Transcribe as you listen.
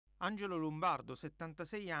Angelo Lombardo,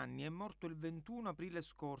 76 anni, è morto il 21 aprile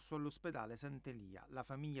scorso all'ospedale Sant'Elia. La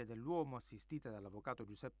famiglia dell'uomo, assistita dall'avvocato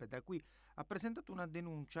Giuseppe D'Aqui, ha presentato una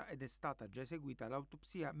denuncia ed è stata già eseguita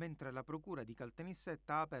l'autopsia, mentre la procura di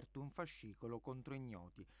Caltanissetta ha aperto un fascicolo contro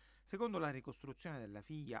ignoti. Secondo la ricostruzione della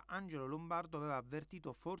figlia, Angelo Lombardo aveva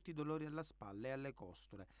avvertito forti dolori alla spalla e alle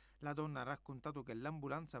costole. La donna ha raccontato che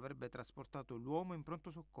l'ambulanza avrebbe trasportato l'uomo in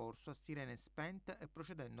pronto soccorso a sirene spente e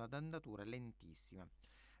procedendo ad andature lentissime.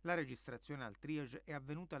 La registrazione al triage è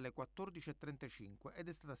avvenuta alle 14.35 ed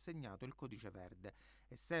è stato assegnato il codice verde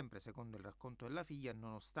e sempre secondo il racconto della figlia,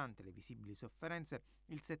 nonostante le visibili sofferenze,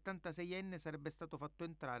 il 76enne sarebbe stato fatto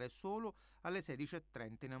entrare solo alle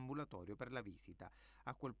 16.30 in ambulatorio per la visita.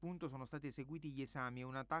 A quel punto sono stati eseguiti gli esami e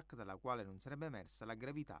una TAC dalla quale non sarebbe emersa la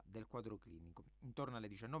gravità del quadro clinico. Intorno alle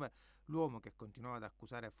 19 l'uomo, che continuava ad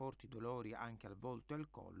accusare forti dolori anche al volto e al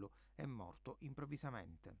collo, è morto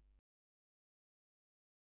improvvisamente.